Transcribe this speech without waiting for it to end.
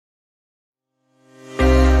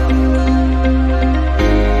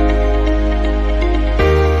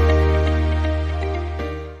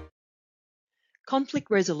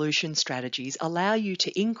Conflict resolution strategies allow you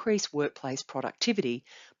to increase workplace productivity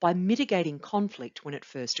by mitigating conflict when it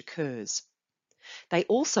first occurs. They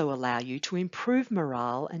also allow you to improve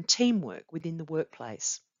morale and teamwork within the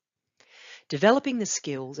workplace. Developing the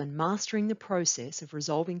skills and mastering the process of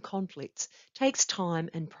resolving conflicts takes time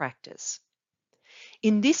and practice.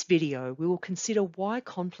 In this video, we will consider why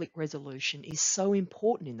conflict resolution is so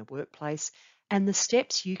important in the workplace and the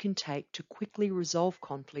steps you can take to quickly resolve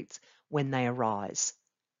conflicts when they arise.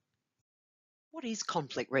 What is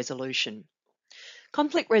conflict resolution?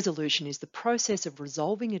 Conflict resolution is the process of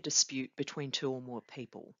resolving a dispute between two or more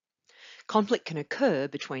people. Conflict can occur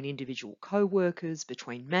between individual co-workers,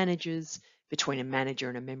 between managers, between a manager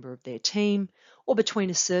and a member of their team, or between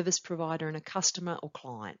a service provider and a customer or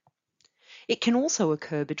client. It can also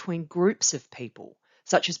occur between groups of people,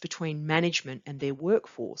 such as between management and their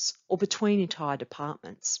workforce, or between entire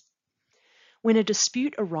departments. When a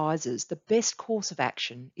dispute arises, the best course of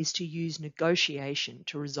action is to use negotiation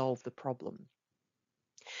to resolve the problem.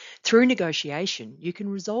 Through negotiation, you can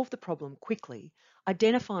resolve the problem quickly,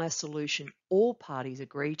 identify a solution all parties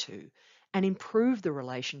agree to, and improve the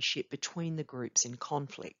relationship between the groups in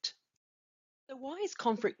conflict. So why is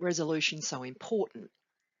conflict resolution so important?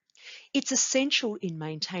 It's essential in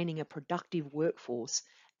maintaining a productive workforce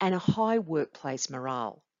and a high workplace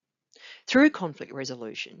morale. Through conflict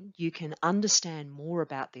resolution, you can understand more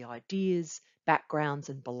about the ideas, backgrounds,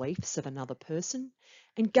 and beliefs of another person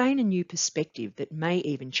and gain a new perspective that may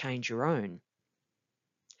even change your own.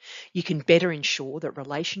 You can better ensure that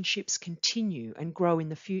relationships continue and grow in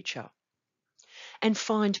the future, and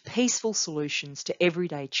find peaceful solutions to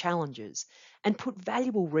everyday challenges and put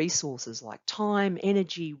valuable resources like time,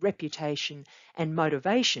 energy, reputation, and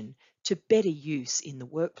motivation to better use in the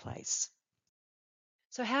workplace.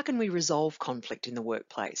 So how can we resolve conflict in the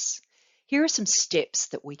workplace? Here are some steps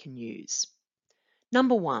that we can use.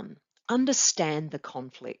 Number one, understand the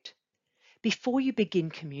conflict. Before you begin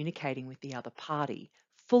communicating with the other party,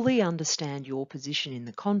 fully understand your position in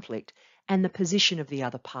the conflict and the position of the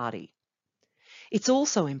other party. It's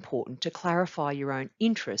also important to clarify your own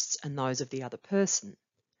interests and those of the other person.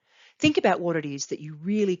 Think about what it is that you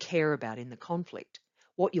really care about in the conflict,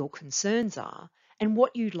 what your concerns are, and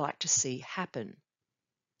what you'd like to see happen.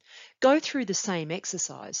 Go through the same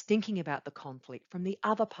exercise thinking about the conflict from the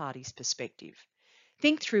other party's perspective.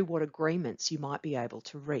 Think through what agreements you might be able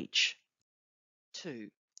to reach. 2.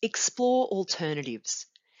 Explore alternatives.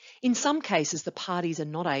 In some cases, the parties are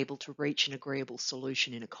not able to reach an agreeable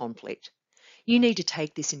solution in a conflict. You need to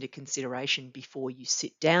take this into consideration before you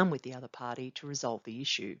sit down with the other party to resolve the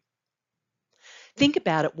issue. Think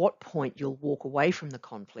about at what point you'll walk away from the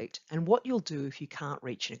conflict and what you'll do if you can't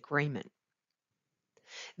reach an agreement.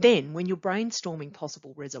 Then, when you're brainstorming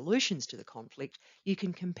possible resolutions to the conflict, you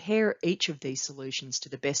can compare each of these solutions to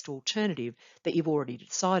the best alternative that you've already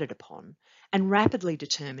decided upon and rapidly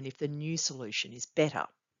determine if the new solution is better.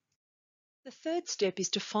 The third step is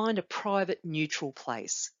to find a private, neutral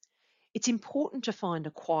place. It's important to find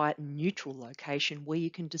a quiet and neutral location where you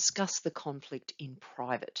can discuss the conflict in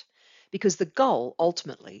private, because the goal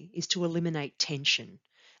ultimately is to eliminate tension,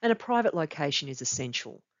 and a private location is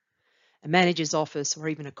essential. A manager's office or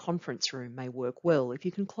even a conference room may work well if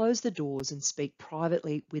you can close the doors and speak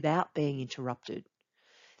privately without being interrupted.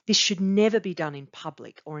 This should never be done in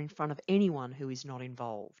public or in front of anyone who is not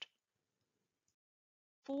involved.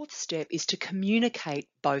 Fourth step is to communicate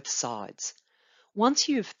both sides. Once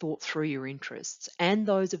you have thought through your interests and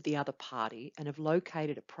those of the other party and have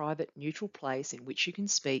located a private, neutral place in which you can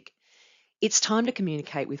speak, it's time to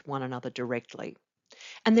communicate with one another directly.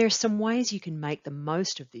 And there are some ways you can make the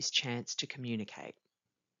most of this chance to communicate.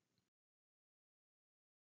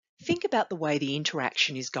 Think about the way the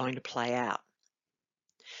interaction is going to play out.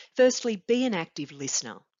 Firstly, be an active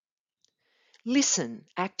listener. Listen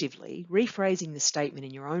actively, rephrasing the statement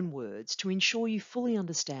in your own words to ensure you fully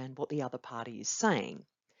understand what the other party is saying.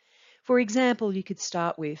 For example, you could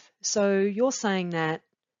start with, "So you're saying that,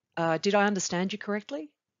 did I understand you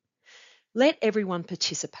correctly?" Let everyone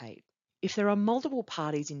participate. If there are multiple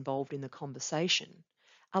parties involved in the conversation,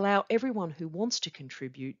 allow everyone who wants to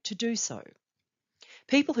contribute to do so.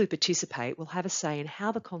 People who participate will have a say in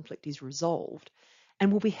how the conflict is resolved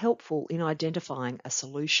and will be helpful in identifying a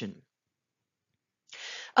solution.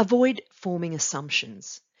 Avoid forming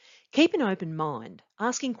assumptions. Keep an open mind,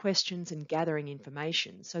 asking questions and gathering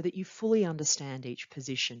information so that you fully understand each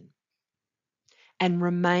position. And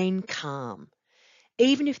remain calm,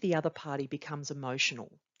 even if the other party becomes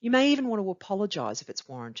emotional. You may even want to apologise if it's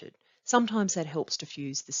warranted. Sometimes that helps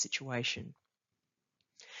diffuse the situation.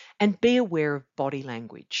 And be aware of body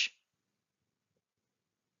language.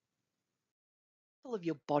 Of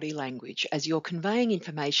your body language as you're conveying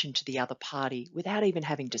information to the other party without even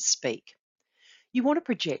having to speak. You want to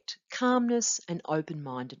project calmness and open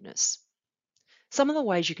mindedness. Some of the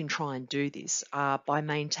ways you can try and do this are by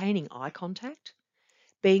maintaining eye contact,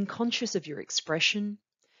 being conscious of your expression,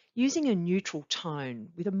 using a neutral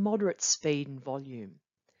tone with a moderate speed and volume,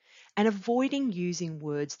 and avoiding using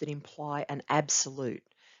words that imply an absolute,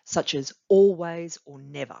 such as always or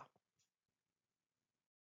never.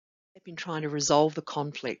 In trying to resolve the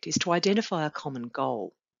conflict is to identify a common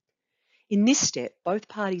goal. In this step, both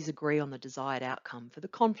parties agree on the desired outcome for the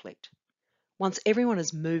conflict. Once everyone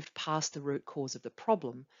has moved past the root cause of the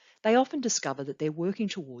problem, they often discover that they're working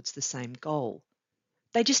towards the same goal.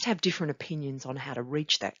 They just have different opinions on how to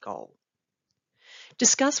reach that goal.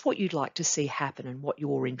 Discuss what you'd like to see happen and what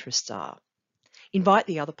your interests are. Invite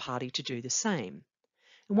the other party to do the same.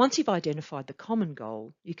 And once you've identified the common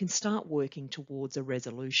goal, you can start working towards a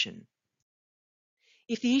resolution.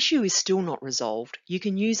 If the issue is still not resolved, you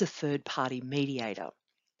can use a third-party mediator.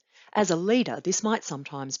 As a leader, this might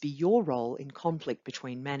sometimes be your role in conflict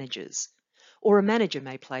between managers, or a manager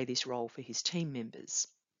may play this role for his team members.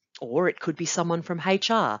 Or it could be someone from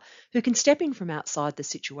HR who can step in from outside the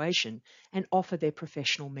situation and offer their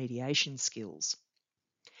professional mediation skills.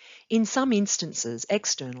 In some instances,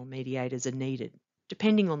 external mediators are needed,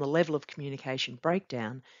 depending on the level of communication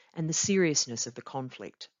breakdown and the seriousness of the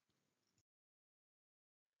conflict.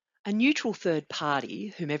 A neutral third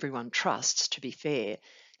party, whom everyone trusts, to be fair,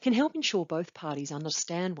 can help ensure both parties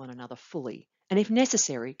understand one another fully and, if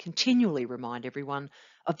necessary, continually remind everyone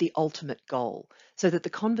of the ultimate goal so that the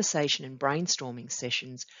conversation and brainstorming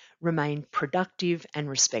sessions remain productive and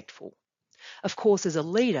respectful. Of course, as a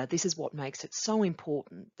leader, this is what makes it so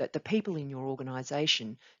important that the people in your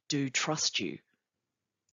organisation do trust you.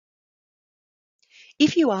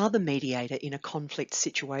 If you are the mediator in a conflict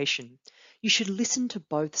situation, you should listen to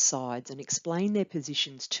both sides and explain their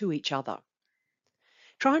positions to each other.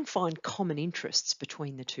 Try and find common interests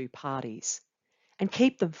between the two parties and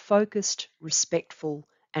keep them focused, respectful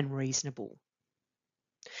and reasonable.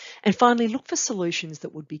 And finally, look for solutions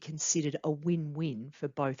that would be considered a win-win for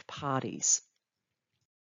both parties.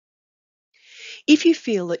 If you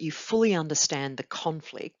feel that you fully understand the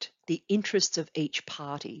conflict, the interests of each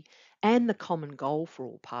party, and the common goal for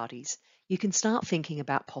all parties, you can start thinking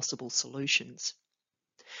about possible solutions.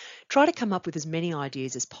 Try to come up with as many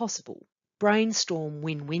ideas as possible. Brainstorm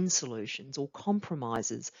win-win solutions or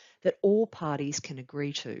compromises that all parties can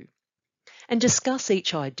agree to. And discuss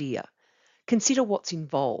each idea. Consider what's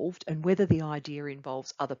involved and whether the idea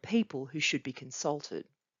involves other people who should be consulted.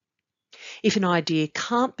 If an idea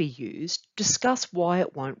can't be used, discuss why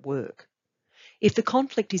it won't work. If the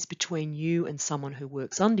conflict is between you and someone who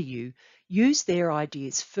works under you, use their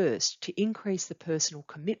ideas first to increase the personal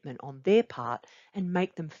commitment on their part and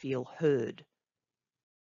make them feel heard.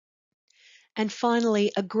 And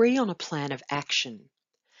finally, agree on a plan of action.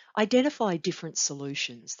 Identify different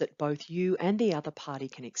solutions that both you and the other party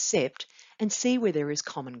can accept and see where there is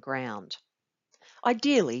common ground.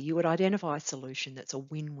 Ideally, you would identify a solution that's a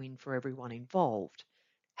win-win for everyone involved.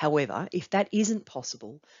 However, if that isn't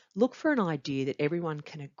possible, look for an idea that everyone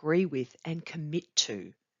can agree with and commit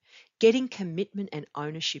to. Getting commitment and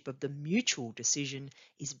ownership of the mutual decision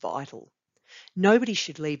is vital. Nobody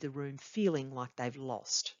should leave the room feeling like they've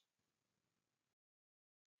lost.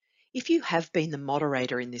 If you have been the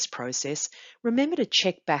moderator in this process, remember to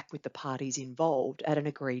check back with the parties involved at an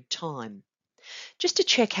agreed time, just to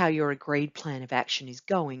check how your agreed plan of action is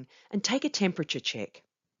going and take a temperature check.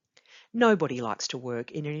 Nobody likes to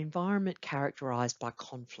work in an environment characterised by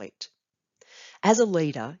conflict. As a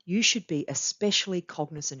leader, you should be especially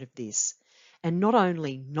cognizant of this and not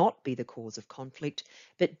only not be the cause of conflict,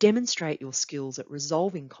 but demonstrate your skills at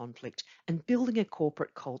resolving conflict and building a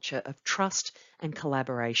corporate culture of trust and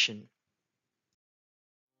collaboration.